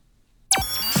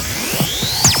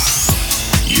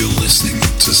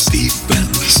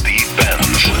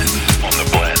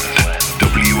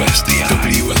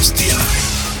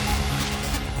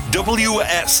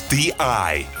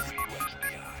WSDI.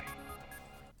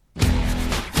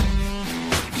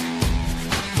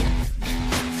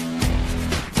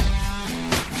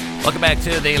 Welcome back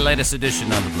to the latest edition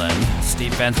of The Blend.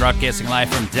 Steve Benz broadcasting live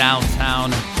from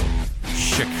downtown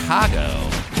Chicago.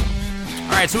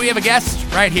 All right, so we have a guest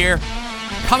right here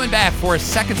coming back for a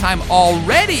second time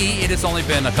already. It has only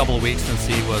been a couple of weeks since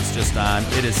he was just on.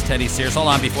 It is Teddy Sears. Hold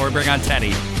on before we bring on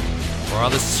Teddy. For all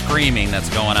the screaming that's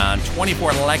going on.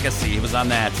 24 Legacy, he was on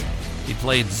that. He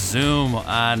played Zoom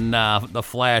on The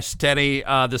Flash. Teddy,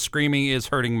 the screaming is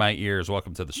hurting my ears.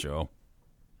 Welcome to the show.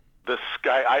 The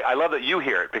sky. I love that you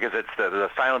hear it because it's the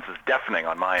silence is deafening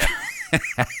on my end.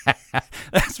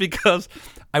 That's because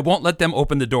I won't let them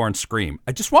open the door and scream.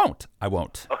 I just won't. I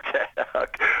won't. Okay.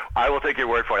 I will take your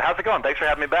word for it. How's it going? Thanks for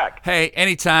having me back. Hey,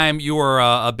 anytime. You were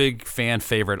a big fan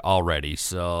favorite already.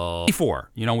 So, before,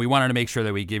 we wanted to make sure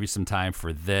that we give you some time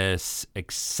for this.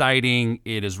 Exciting.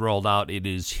 It is rolled out. It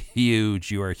is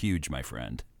huge. You are huge, my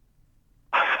friend.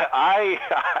 I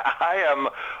am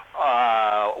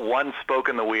one spoke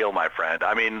in the wheel, my friend.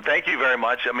 I mean, thank you very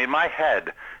much. I mean, my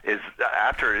head is,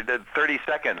 after 30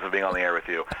 seconds of being on the air with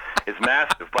you, is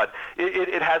massive. But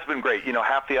it has been great.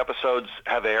 Half the episodes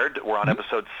have aired. We're on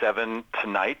episode 7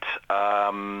 tonight.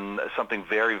 Something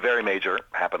very, very major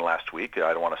happened last week.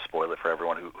 I don't want to spoil it for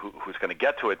everyone who's going to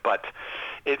get to it, but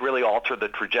it really altered the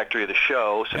trajectory of the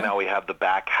show. So now we have the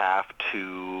back half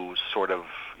to sort of,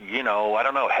 I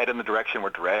don't know, head in the direction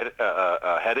we're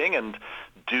heading and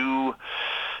do,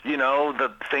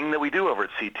 the thing that we do over at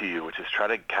CTU, which is try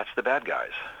to catch the bad guys.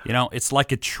 It's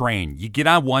like a train. You get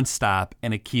on one stop,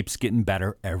 and it keeps getting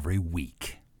better every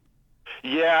week.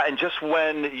 Yeah, and just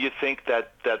when you think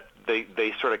that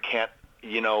they sort of can't,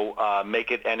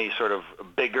 make it any sort of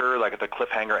bigger, like at the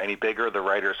cliffhanger any bigger, the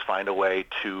writers find a way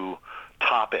to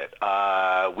top it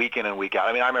week in and week out.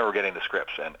 I mean, I remember getting the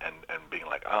scripts and being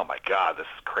like, oh my God, this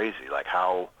is crazy. Like,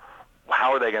 how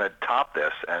are they going to top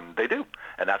this? And they do.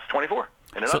 And that's 24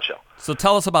 in a nutshell. So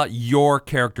tell us about your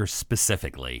character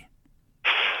specifically.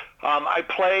 I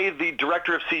play the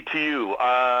director of CTU.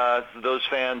 Those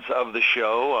fans of the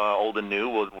show, old and new,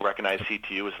 will recognize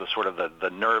CTU as the sort of the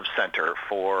nerve center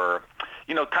for,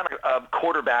 kind of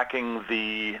quarterbacking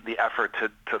the effort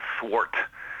to thwart,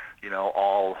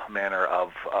 all manner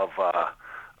of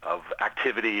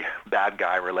activity bad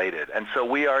guy related. And so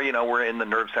we are, we're in the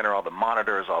nerve center, all the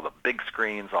monitors, all the big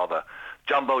screens, all the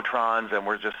jumbotrons, and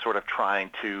we're just sort of trying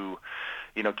to,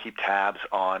 keep tabs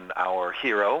on our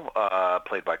hero,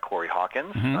 played by Corey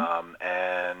Hawkins.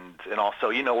 And also,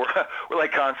 we're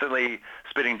like constantly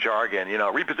spitting jargon,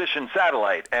 reposition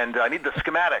satellite, and I need the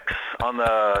schematics on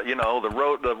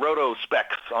the roto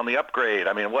specs on the upgrade.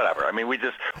 I mean, whatever. I mean, we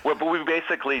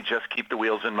basically just keep the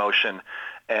wheels in motion,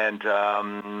 and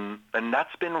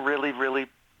that's been really, really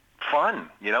fun.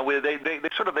 They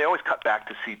always cut back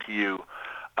to CTU,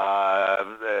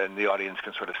 and the audience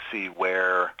can sort of see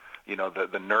where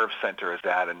the nerve center is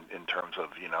at in terms of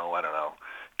I don't know,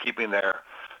 keeping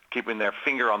their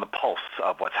finger on the pulse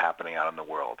of what's happening out in the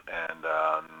world. And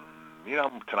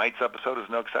tonight's episode is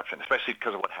no exception, especially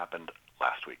because of what happened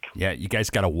last week. Yeah, you guys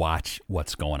got to watch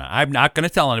what's going on. I'm not going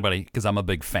to tell anybody because I'm a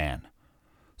big fan.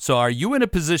 So are you in a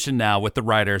position now with the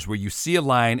writers where you see a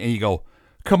line and you go,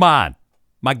 come on,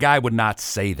 my guy would not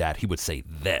say that. He would say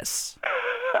this.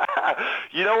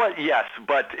 You know what? Yes,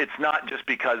 but it's not just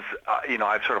because,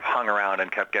 I've sort of hung around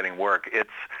and kept getting work. It's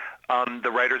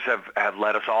the writers have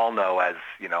let us all know as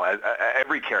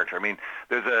every character. I mean,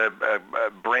 there's a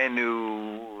brand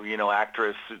new,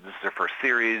 actress. This is her first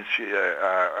series.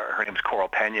 Her name's Coral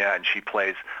Pena, and she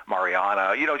plays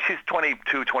Mariana. She's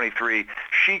 22, 23.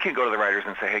 She can go to the writers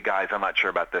and say, hey, guys, I'm not sure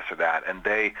about this or that. And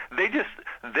they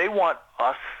want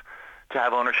us to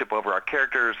have ownership over our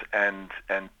characters and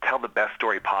tell the best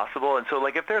story possible. And so,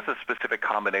 like, if there's a specific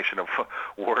combination of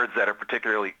words that are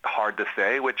particularly hard to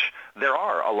say, which there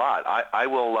are a lot, I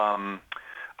will,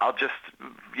 I'll just,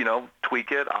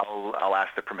 tweak it. I'll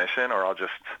ask the permission, or I'll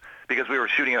just, because we were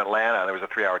shooting in Atlanta, there was a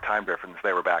 3-hour time difference.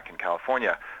 They were back in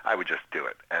California. I would just do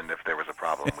it. And if there was a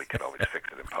problem, we could always fix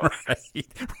it in post.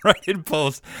 Right, in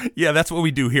post. Yeah, that's what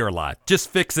we do here a lot. Just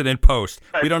fix it in post.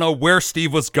 We don't know where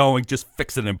Steve was going. Just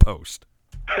fix it in post.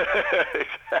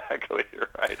 Exactly, you're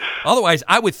right. Otherwise,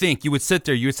 I would think you would sit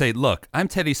there, you would say, look, I'm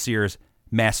Teddy Sears,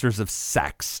 Masters of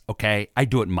Sex, okay? I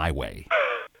do it my way.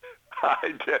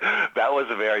 I did. That was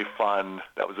a very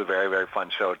very fun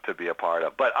show to be a part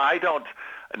of. But I don't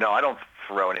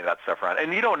throw any of that stuff around.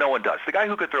 And no one does. The guy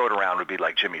who could throw it around would be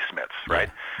like Jimmy Smits, right?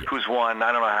 Yeah. Who's won,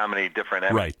 I don't know how many different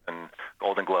Emmys and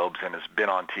Golden Globes and has been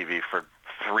on TV for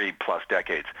 3+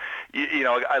 decades.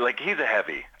 He's a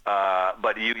heavy,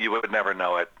 but you would never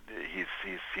know it, he's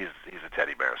a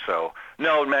teddy bear. So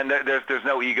no, man, there's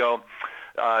no ego.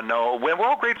 No, we're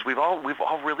all great. We've all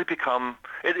really become.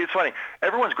 It's funny.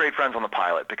 Everyone's great friends on the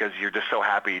pilot because you're just so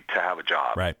happy to have a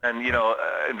job. Right. And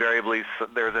invariably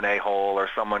there's an a-hole or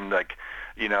someone like,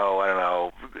 I don't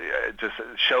know, just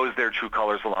shows their true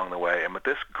colors along the way. And with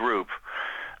this group,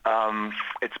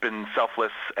 it's been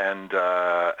selfless and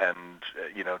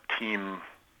team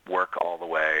work all the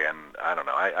way. And I don't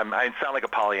know. I sound like a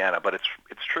Pollyanna, but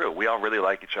it's true. We all really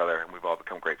like each other, and we've all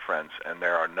become great friends. And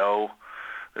there's no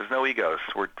egos.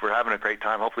 We're having a great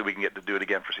time. Hopefully we can get to do it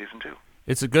again for season 2.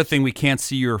 It's a good thing we can't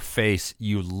see your face,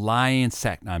 you lying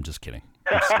sack. No, I'm just kidding.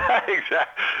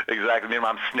 Exactly.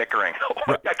 I'm snickering.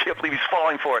 I can't believe he's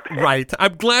falling for it. Right.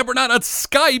 I'm glad we're not on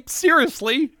Skype.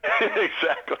 Seriously.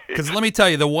 Exactly. Because let me tell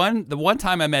you, the one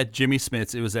time I met Jimmy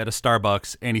Smits, it was at a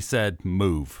Starbucks, and he said,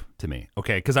 "Move" to me.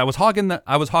 Okay, because I was hogging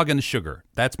the sugar.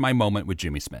 That's my moment with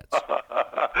Jimmy Smits.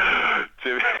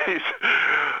 Jimmy's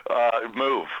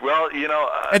move. Well,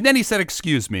 and then he said,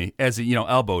 "Excuse me," as he,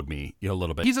 elbowed me, a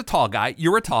little bit. He's a tall guy.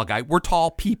 You're a tall guy. We're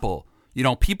tall people.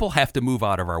 People have to move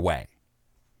out of our way.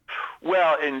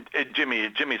 Well, and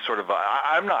Jimmy's sort of.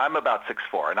 I'm about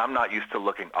 6'4", and I'm not used to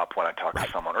looking up when I talk to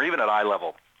someone, or even at eye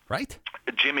level. Right.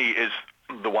 Jimmy is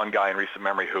the one guy in recent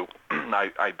memory who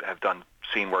I have done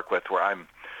scene work with where I'm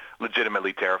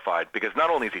legitimately terrified because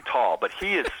not only is he tall, but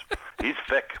he's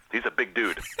thick. He's a big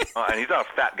dude, and he's not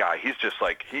a fat guy. He's just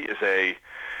like he's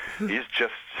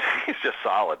just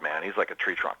solid, man. He's like a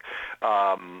tree trunk,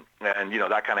 and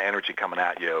that kind of energy coming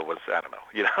at you was I don't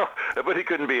know, but he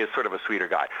couldn't be a sort of a sweeter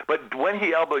guy. But when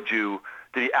he elbowed you,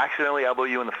 did he accidentally elbow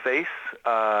you in the face,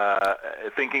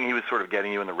 thinking he was sort of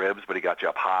getting you in the ribs, but he got you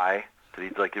up high?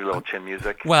 Did he like do a little chin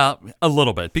music? Well, a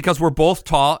little bit because we're both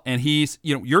tall, and he's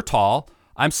you're tall.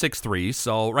 I'm 6'3",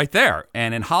 so right there.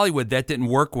 And in Hollywood, that didn't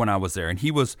work when I was there. And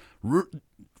he was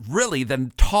really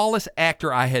the tallest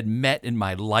actor I had met in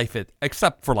my life,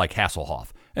 except for like Hasselhoff.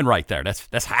 And right there, that's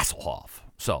Hasselhoff.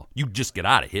 So you just get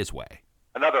out of his way.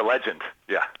 Another legend,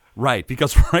 yeah. Right,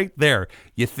 because right there,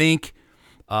 you think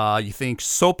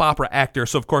soap opera actor.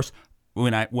 So of course,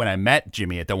 when I met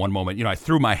Jimmy at that one moment, I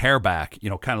threw my hair back,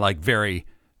 kind of like very,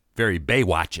 very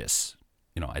Baywatch-ish,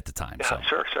 at the time. Yeah, so.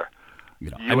 Sure.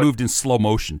 I moved in slow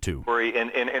motion, too.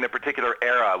 In a particular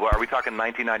era. Are we talking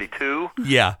 1992?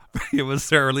 Yeah, it was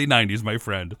the early 90s, my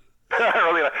friend.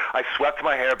 I swept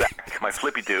my hair back, my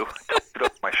flippy-do, put it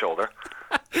over my shoulder.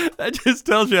 That just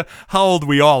tells you how old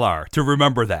we all are to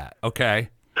remember that, okay?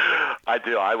 I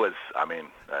do.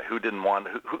 Who didn't want...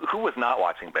 Who was not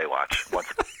watching Baywatch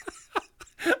once?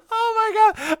 Oh,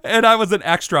 my God. And I was an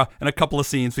extra in a couple of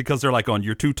scenes because they're like,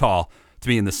 you're too tall to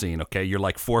be in the scene, okay? You're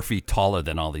like 4 feet taller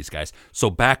than all these guys.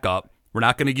 So back up. We're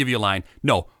not going to give you a line.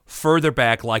 No, further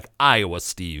back like Iowa,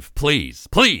 Steve. Please.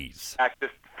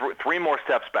 Just 3 more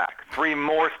steps back. 3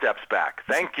 more steps back.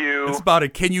 Thank you. It's about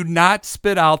it. Can you not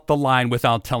spit out the line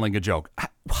without telling a joke?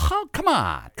 Come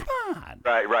on.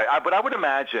 Right. But I would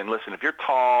imagine, listen, if you're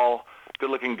tall,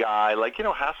 good-looking guy, like,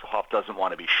 Hasselhoff doesn't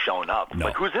want to be shown up. No.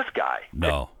 Like, who's this guy?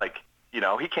 No.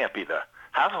 He can't be the...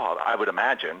 Hasselhoff, I would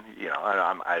imagine,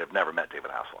 I have never met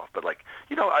David Hasselhoff, but that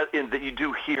you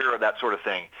do hear that sort of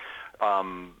thing.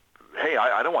 Hey,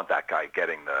 I don't want that guy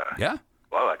getting the. Yeah.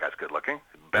 Well, that guy's good looking.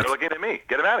 Better looking than me.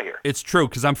 Get him out of here. It's true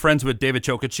because I'm friends with David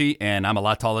Chokichi, and I'm a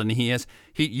lot taller than he is.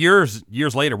 Years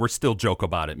later, we're still joke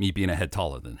about it. Me being a head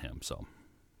taller than him. So.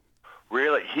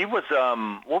 Really, he was.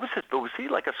 What was his? Was he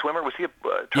like a swimmer? Was he a?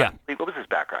 Yeah. What was his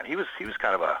background? He was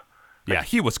kind of a. Yeah,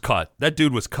 he was cut. That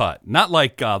dude was cut. Not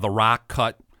like The Rock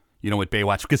cut, with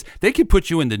Baywatch, because they could put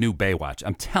you in the new Baywatch.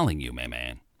 I'm telling you, my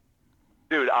man.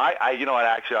 Dude, I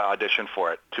actually auditioned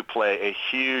for it to play a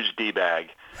huge D-bag.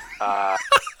 No,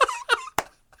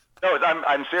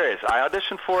 I'm serious. I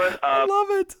auditioned for it. I love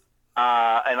it.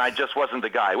 And I just wasn't the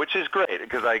guy, which is great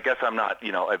because I guess I'm not,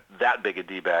 that big a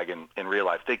D-bag in real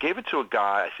life. They gave it to a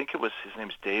guy. I think his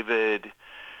name's David.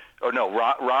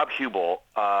 Rob Hubel,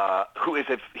 who is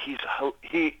he's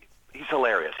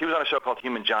hilarious. He was on a show called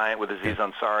Human Giant with Aziz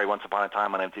Ansari once upon a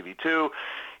time on MTV2.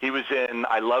 He was in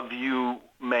I Love You,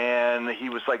 Man. He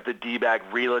was like the D-bag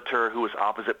realtor who was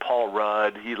opposite Paul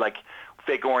Rudd. He like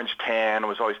fake orange tan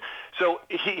was always. So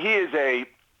he's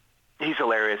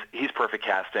hilarious. He's perfect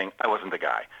casting. I wasn't the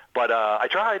guy, but I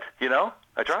tried.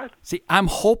 I tried. See, I'm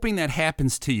hoping that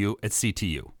happens to you at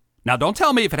CTU. Now, don't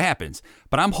tell me if it happens,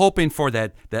 but I'm hoping for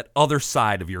that other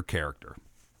side of your character.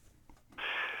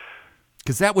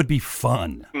 Because that would be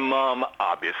fun.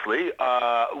 Obviously.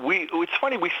 It's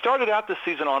funny, we started out this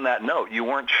season on that note. You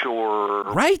weren't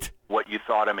sure what you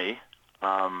thought of me.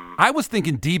 I was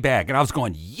thinking D-bag, and I was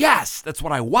going, yes, that's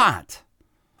what I want.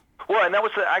 Well, and that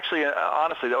was actually,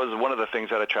 honestly, that was one of the things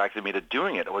that attracted me to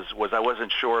doing it. Was I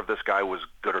wasn't sure if this guy was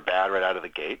good or bad right out of the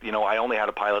gate. You know, I only had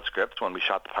a pilot script when we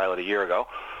shot the pilot a year ago,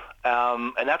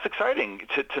 and that's exciting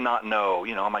to not know.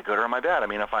 You know, am I good or am I bad? I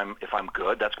mean, if I'm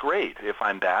good, that's great. If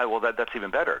I'm bad, well, that's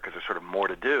even better because there's sort of more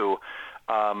to do.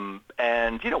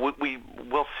 And you know,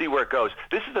 we'll see where it goes.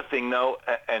 This is the thing, though,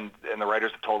 and the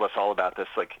writers have told us all about this.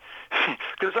 Like,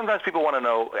 because sometimes people want to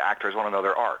know, actors want to know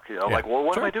their arc. You know, like, well,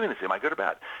 what am I doing this? Am I good or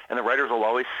bad? And the writers will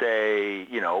always say,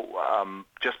 you know,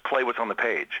 just play what's on the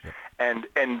page. And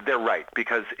they're right,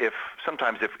 because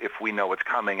sometimes if we know what's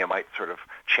coming, it might sort of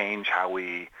change how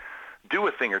we do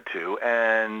a thing or two,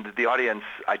 and the audience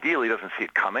ideally doesn't see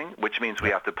it coming, which means we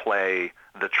have to play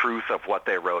the truth of what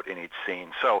they wrote in each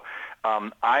scene. So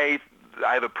I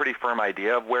have a pretty firm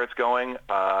idea of where it's going,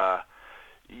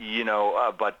 you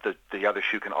know, but the other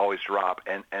shoe can always drop,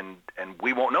 and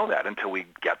we won't know that until we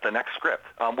get the next script.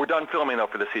 We're done filming, though,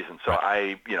 for the season, so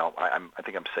I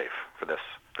think I'm safe for this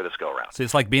go around. So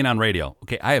it's like being on radio.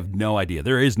 Okay, I have no idea.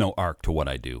 There is no arc to what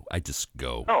I do. I just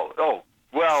go. Oh,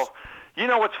 well. You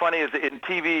know what's funny is in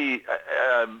TV,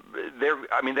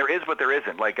 there is, but there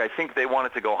isn't. Like, I think they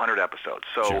wanted to go 100 episodes.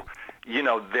 So, sure. You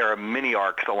know, there are mini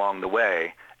arcs along the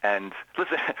way. And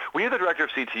listen, when you're the director of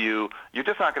CTU, you're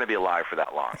just not going to be alive for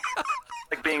that long.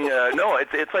 Like being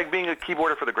it's like being a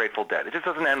keyboarder for the Grateful Dead. It just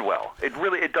doesn't end well.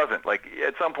 It doesn't. Like,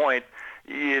 at some point,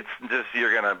 it's just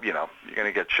you're gonna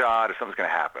get shot or something's gonna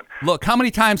happen. Look, how many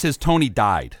times has Tony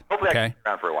died? Hopefully, I can be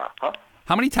around for a while, huh?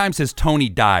 How many times has Tony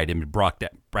died and been brought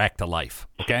back to life?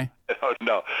 Okay. Oh,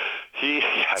 no,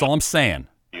 That's all I'm saying.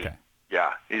 Okay.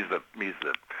 Yeah, he's the.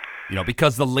 You know,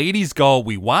 because the ladies go,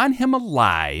 we want him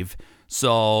alive,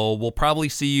 so we'll probably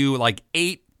see you like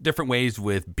 8 different ways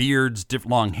with beards,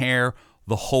 long hair,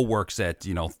 the whole works at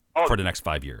for the next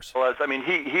 5 years. Well, I mean,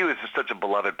 he was just such a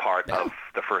beloved part of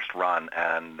the first run,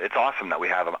 and it's awesome that we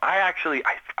have him. I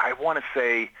want to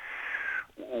say.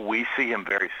 We see him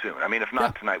very soon. I mean, if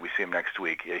not tonight, we see him next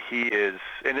week. He is,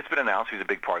 and it's been announced, he's a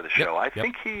big part of the show. I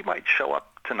think he might show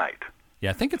up tonight.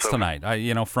 Yeah, I think it's tonight.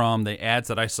 From the ads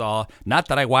that I saw, not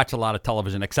that I watch a lot of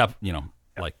television, except,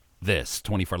 like this,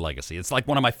 24 Legacy. It's like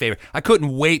one of my favorite. I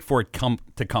couldn't wait for it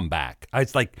to come back.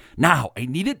 It's like, now, I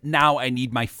need it now. I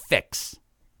need my fix.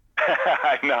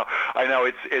 I know. I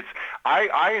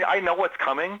know what's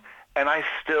coming, and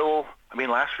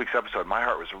last week's episode, my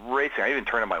heart was racing. I even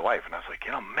turned to my wife, and I was like,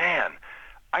 man,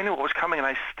 I knew what was coming, and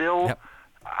I still,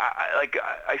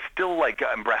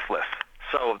 I'm breathless.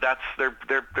 So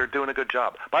they're doing a good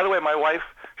job. By the way, my wife,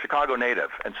 Chicago native,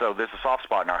 and so there's a soft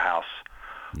spot in our house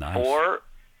for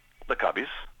the Cubbies,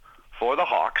 for the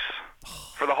Hawks,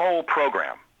 for the whole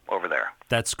program over there.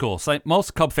 That's cool. So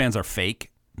most Cub fans are fake.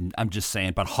 I'm just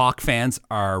saying, but Hawk fans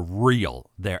are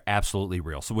real. They're absolutely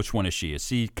real. So which one is she? Is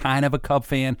she kind of a Cub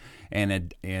fan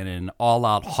and an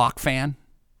all-out Hawk fan?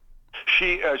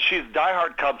 She's a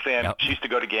diehard Cub fan. Yep. She used to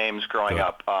go to games growing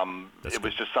up. It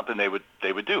was just something they would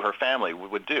do. Her family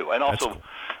would do, and also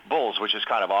Bulls, which is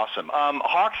kind of awesome.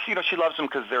 Hawks, she loves them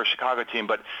because they're a Chicago team,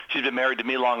 but she's been married to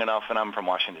me long enough, and I'm from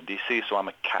Washington D.C., so I'm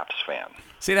a Caps fan.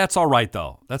 See, that's all right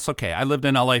though. That's okay. I lived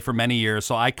in L.A. for many years,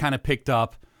 so I kind of picked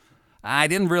up. I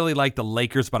didn't really like the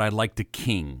Lakers, but I liked the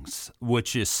Kings,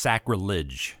 which is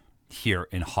sacrilege here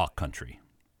in Hawk country.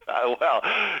 Well,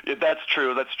 that's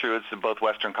true. That's true. It's in both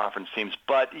Western Conference teams.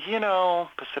 But,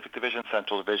 Pacific Division,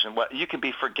 Central Division, you can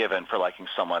be forgiven for liking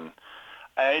someone.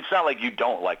 It's not like you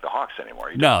don't like the Hawks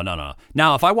anymore. No.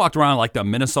 Now, if I walked around like the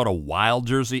Minnesota Wild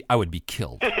jersey, I would be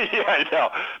killed. Yeah, I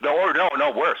know.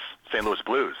 No, worse. St. Louis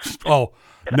Blues. Oh,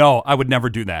 no, I would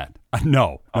never do that.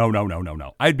 No.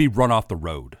 I'd be run off the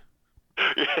road.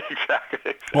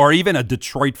 Exactly. Or even a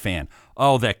Detroit fan.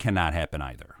 Oh, that cannot happen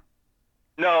either.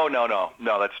 No.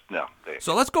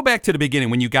 So let's go back to the beginning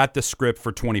when you got the script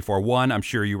for 24. One, I'm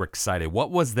sure you were excited.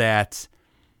 What was that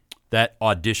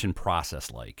audition process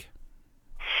like?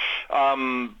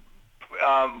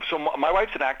 So my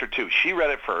wife's an actor too. She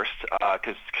read it first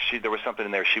because there was something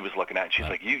in there she was looking at. And she's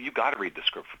like, "You got to read the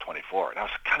script for 24." And I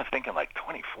was kind of thinking, like,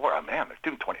 24? Oh man, they're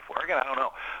doing 24 again. I don't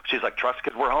know. She's like, "Trust,"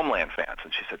 because we're Homeland fans,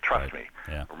 and she said, "Trust me."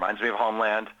 Yeah. Reminds me of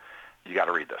Homeland. You got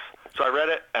to read this. So I read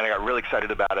it, and I got really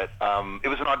excited about it. It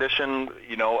was an audition,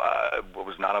 it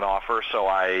was not an offer. So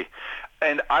I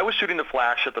was shooting The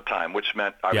Flash at the time, which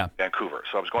meant I was in Vancouver.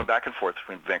 So I was going back and forth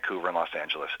between Vancouver and Los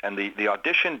Angeles. And the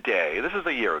audition day, this is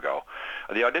a year ago,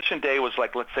 the audition day was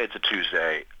like, let's say it's a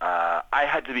Tuesday. I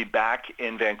had to be back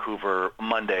in Vancouver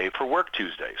Monday for work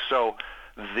Tuesday. So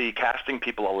the casting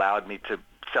people allowed me to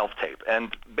self-tape.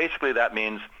 And basically that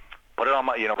means put it on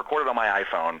my, record it on my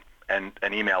iPhone, and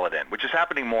email it in, which is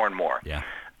happening more and more. Yeah.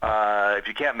 If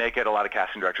you can't make it, a lot of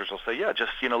casting directors will say, yeah,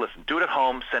 just, listen, do it at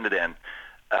home, send it in,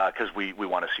 because we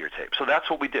want to see your tape. So that's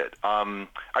what we did. I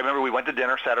remember we went to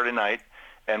dinner Saturday night,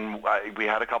 and we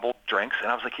had a couple drinks,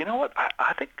 and I was like, you know what,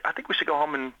 I think we should go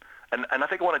home and I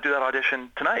think I want to do that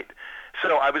audition tonight.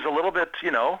 So I was a little bit,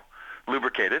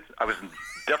 lubricated. I was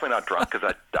definitely not drunk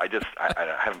because I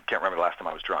can't remember the last time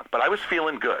I was drunk. But I was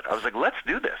feeling good. I was like, let's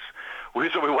do this.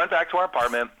 So we went back to our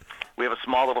apartment. We have a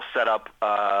small little setup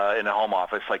in a home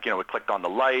office. Like, we clicked on the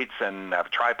lights and have a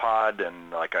tripod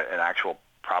and like an actual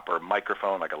proper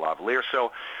microphone, like a lavalier.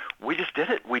 So we just did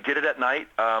it. We did it at night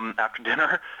after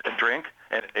dinner and a drink.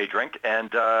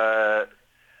 There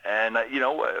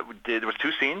was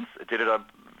 2 scenes. I did it a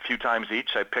few times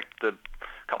each. I picked the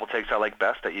couple takes I liked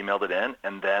best. I emailed it in,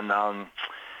 and then I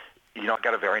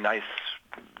got a very nice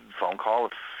phone call a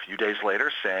few days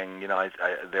later saying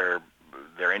they're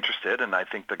interested, and I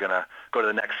think they're going to go to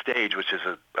the next stage, which is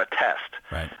a test.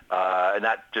 Right. And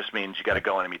that just means you got to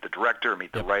go in and meet the director,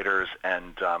 meet the writers,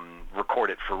 and record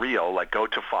it for real. Like, go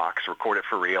to Fox, record it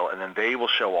for real, and then they will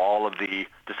show all of the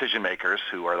decision makers,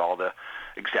 who are all the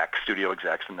studio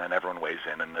execs, and then everyone weighs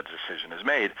in and the decision is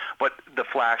made. But the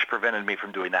Flash prevented me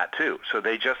from doing that too. So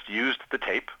they just used the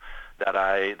tape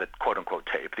the quote-unquote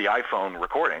tape, the iPhone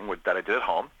recording that I did at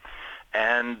home,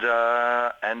 and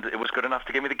it was good enough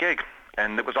to give me the gig,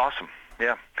 and it was awesome.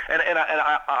 Yeah, and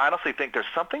I honestly think there's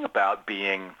something about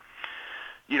being,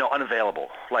 unavailable.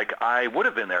 Like, I would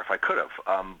have been there if I could have,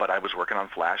 but I was working on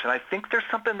Flash, and I think there's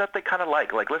something that they kind of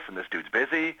like. Like, listen, this dude's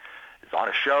busy. He's on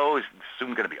a show. He's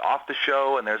soon going to be off the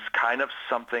show, and there's kind of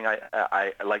something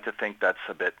I like to think that's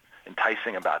a bit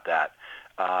enticing about that.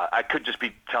 I could just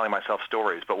be telling myself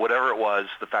stories, but whatever it was,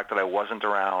 the fact that I wasn't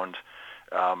around,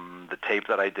 the tape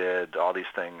that I did, all these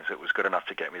things, it was good enough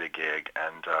to get me the gig,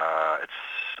 and it's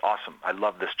awesome. I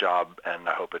love this job, and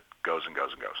I hope it goes and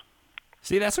goes and goes.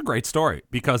 See, that's a great story,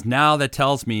 because now that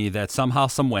tells me that somehow,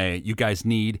 some way, you guys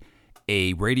need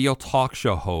a radio talk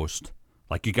show host.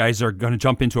 Like, you guys are going to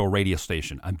jump into a radio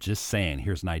station. I'm just saying,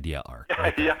 here's an idea, Art.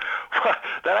 Right yeah,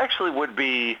 that actually would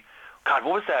be, God,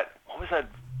 what was that? What was that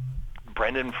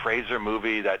Brendan Fraser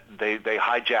movie that they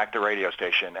hijacked a radio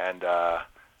station, and God,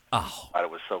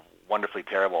 it was so wonderfully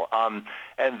terrible.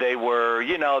 And they were,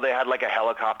 they had like a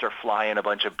helicopter flying a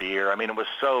bunch of beer. I mean, it was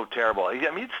so terrible. I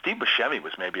mean, Steve Buscemi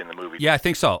was maybe in the movie. Yeah, I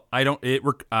think so. I don't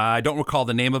recall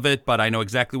the name of it, but I know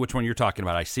exactly which one you're talking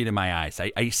about. I see it in my eyes.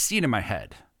 I see it in my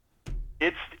head.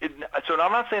 So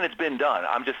I'm not saying it's been done.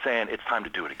 I'm just saying it's time to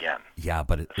do it again. Yeah,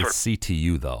 but it's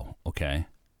CTU though. Okay.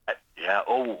 Yeah.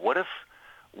 Oh, what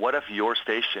if your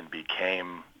station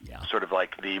became sort of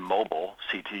like the mobile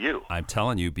CTU? I'm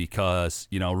telling you, because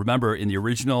remember in the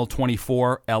original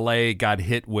 24, LA got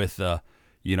hit with a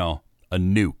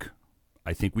nuke.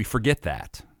 I think we forget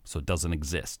that, so it doesn't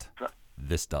exist.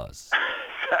 This does.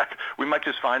 We might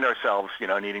just find ourselves,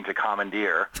 needing to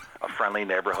commandeer a friendly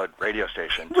neighborhood radio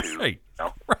station to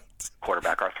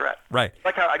quarterback our threat. Right.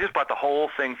 Like how I just brought the whole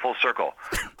thing full circle.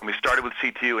 And we started with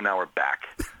CTU, and now we're back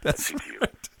at CTU.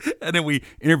 Right. And then we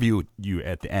interview you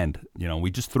at the end. We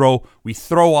just throw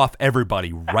off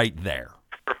everybody right there.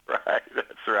 Right.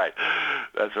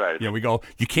 That's right. Yeah, we go,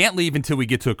 you can't leave until we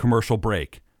get to a commercial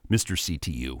break, Mr.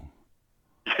 CTU.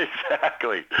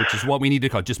 Exactly. Which is what we need to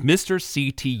call just Mr.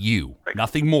 CTU. Right.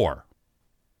 Nothing more.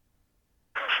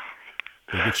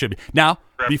 It should be. Now,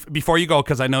 before you go,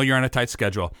 because I know you're on a tight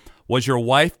schedule, was your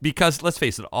wife, because let's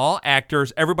face it, all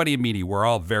actors, everybody in media, we're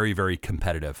all very, very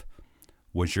competitive.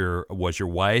 Was your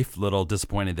wife a little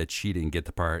disappointed that she didn't get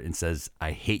the part and says,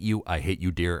 I hate you,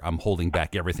 dear, I'm holding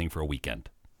back everything for a weekend?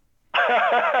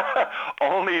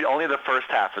 Only the first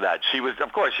half of that. She was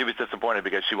disappointed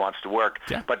because she wants to work,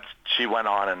 but she went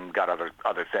on and got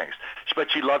other things. But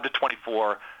she loved the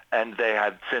 24, and they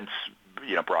had since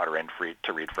brought her in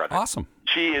to read for others. Awesome.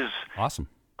 She is awesome.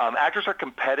 Actors are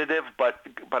competitive, but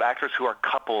actors who are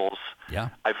couples,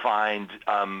 I find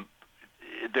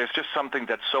there's just something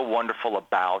that's so wonderful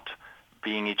about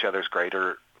being each other's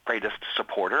greatest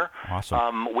supporter.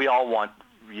 Awesome. We all want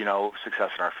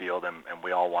success in our field, and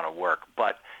we all want to work,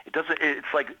 but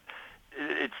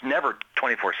it's never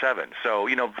 24/7. So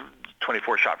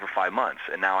 24 shot for 5 months,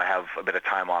 and now I have a bit of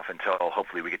time off until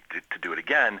hopefully we get to do it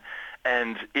again.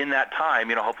 And in that time,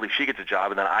 hopefully she gets a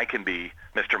job, and then I can be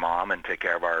Mr. Mom and take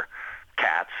care of our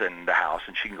cats and the house,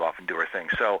 and she can go off and do her thing.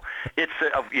 So it's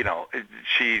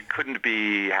she couldn't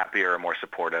be happier or more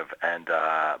supportive. And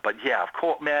but yeah, of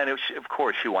course, man, of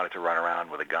course she wanted to run around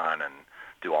with a gun and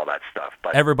do all that stuff.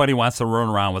 But everybody wants to run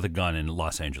around with a gun in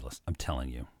Los Angeles. I'm telling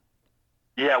you.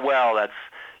 Yeah, well, that's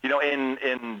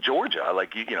in Georgia,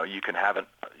 like you can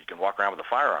walk around with a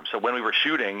firearm. So when we were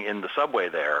shooting in the subway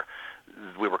there,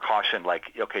 we were cautioned,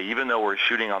 like, okay, even though we're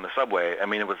shooting on the subway, I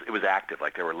mean, it was active.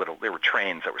 Like there were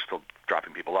trains that were still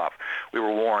dropping people off. We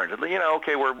were warned,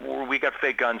 okay, we got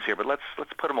fake guns here, but let's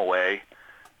put them away.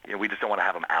 We just don't want to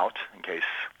have them out in case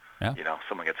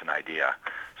someone gets an idea.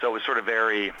 So it was sort of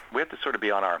we have to sort of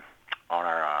be on our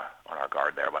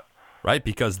guard there, but. Right,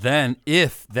 because then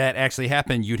if that actually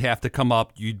happened, you'd have to come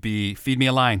up. You'd be feed me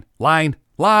a line,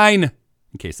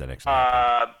 in case that actually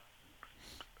happened.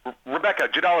 Rebecca,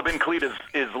 Jadala bin Khalid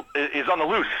is on the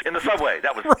loose in the subway.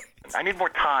 That was. Right. I need more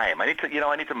time. I need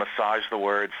to massage the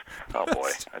words. Oh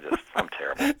boy, I'm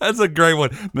terrible. That's a great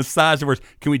one. Massage the words.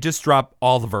 Can we just drop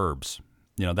all the verbs?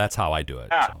 That's how I do it.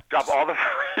 Yeah, so. Drop all the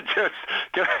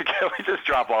can we just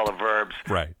drop all the verbs?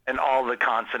 Right. And all the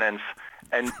consonants.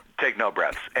 And take no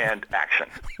breaths and action.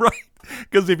 Right.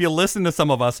 Because if you listen to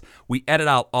some of us, we edit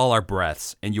out all our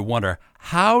breaths, and you wonder,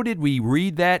 how did we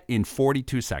read that in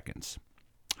 42 seconds?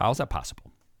 How is that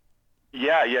possible?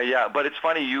 Yeah. But it's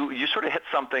funny, you sort of hit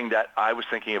something that I was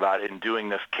thinking about in doing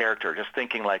this character, just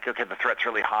thinking like, okay, the threat's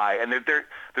really high, and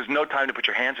there's no time to put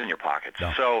your hands in your pockets.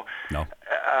 No. So no.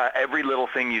 Every little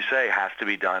thing you say has to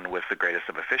be done with the greatest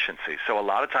of efficiency. So a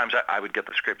lot of times I would get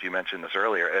the script, you mentioned this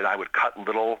earlier, and I would cut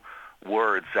little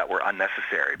words that were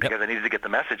unnecessary because I needed to get the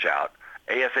message out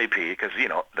ASAP because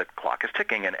the clock is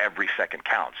ticking and every second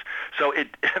counts. So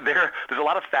there's a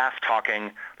lot of fast talking.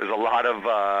 There's a lot of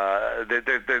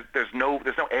there's no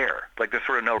air. Like there's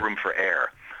sort of no room for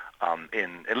air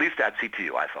in at least at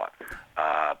CTU, I thought.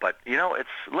 But it's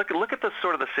look at the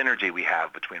sort of the synergy we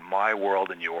have between my world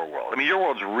and your world. I mean, your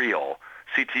world's real.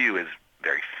 CTU is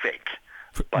very fake.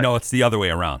 But, no, it's the other way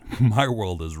around. My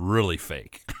world is really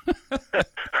fake.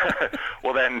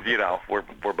 Well, then,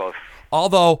 we're both.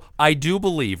 Although I do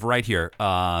believe right here,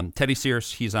 Teddy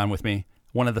Sears, he's on with me,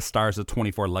 one of the stars of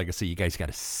 24 Legacy. You guys got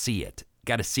to see it.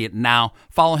 Got to see it now.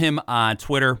 Follow him on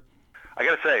Twitter. I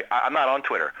got to say, I'm not on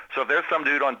Twitter. So if there's some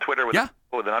dude on Twitter with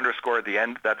an underscore at the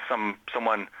end, that's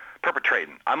someone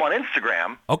perpetrating. I'm on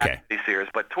Instagram. Okay. Teddy Sears,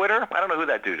 but Twitter, I don't know who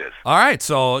that dude is. All right,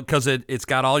 so because it's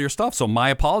got all your stuff, so my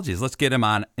apologies. Let's get him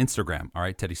on Instagram. All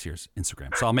right, Teddy Sears,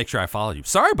 Instagram. So I'll make sure I follow you.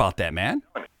 Sorry about that, man.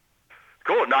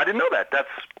 Cool. No, I didn't know that. That's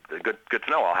good to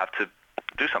know. I'll have to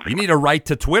do something. You need to write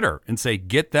to Twitter and say,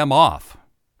 get them off.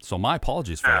 So my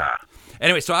apologies for that.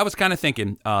 Anyway, so I was kind of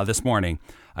thinking this morning,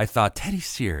 I thought, Teddy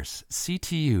Sears,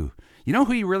 CTU. You know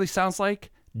who he really sounds like?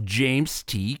 James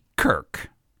T. Kirk.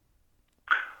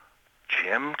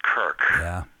 Jim Kirk.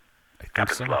 Yeah. I think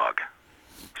Captain's log.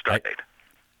 Start date.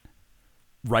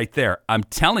 Right there. I'm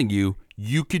telling you,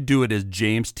 you could do it as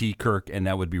James T. Kirk, and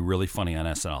that would be really funny on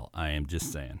SNL. I am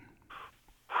just saying.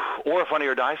 Or a Funny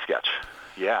or Die sketch.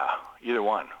 Yeah, either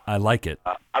one. I like it.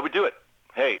 I would do it.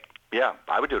 Hey, yeah,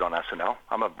 I would do it on SNL.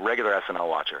 I'm a regular SNL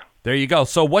watcher. There you go.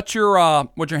 So what's your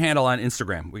handle on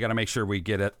Instagram? We got to make sure we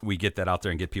get that out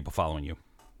there and get people following you.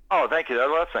 Oh, thank you.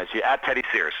 Well, that's nice. You at Teddy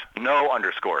Sears. No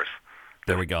underscores.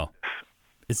 There we go.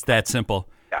 It's that simple.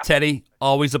 Yeah. Teddy,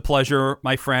 always a pleasure,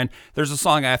 my friend. There's a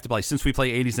song I have to play. Since we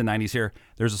play 80s and 90s here,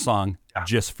 there's a song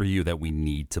just for you that we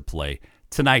need to play.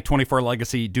 Tonight, 24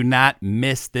 Legacy. Do not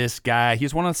miss this guy.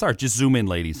 He's one of the stars. Just zoom in,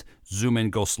 ladies. Zoom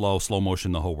in, go slow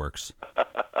motion, the whole works.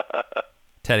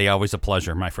 Teddy, always a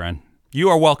pleasure, my friend. You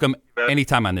are welcome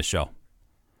anytime on this show.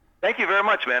 Thank you very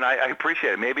much, man. I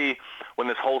appreciate it. Maybe when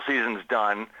this whole season's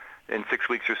done, in 6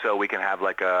 weeks or so, we can have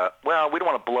we don't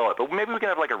want to blow it, but maybe we can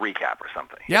have like a recap or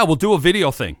something. Yeah, we'll do a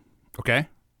video thing, okay?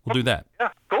 We'll do that. Yeah,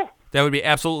 cool. That would be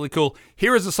absolutely cool.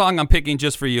 Here is a song I'm picking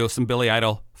just for you, some Billy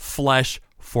Idol, Flesh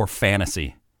for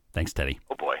Fantasy. Thanks, Teddy.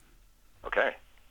 Oh, boy.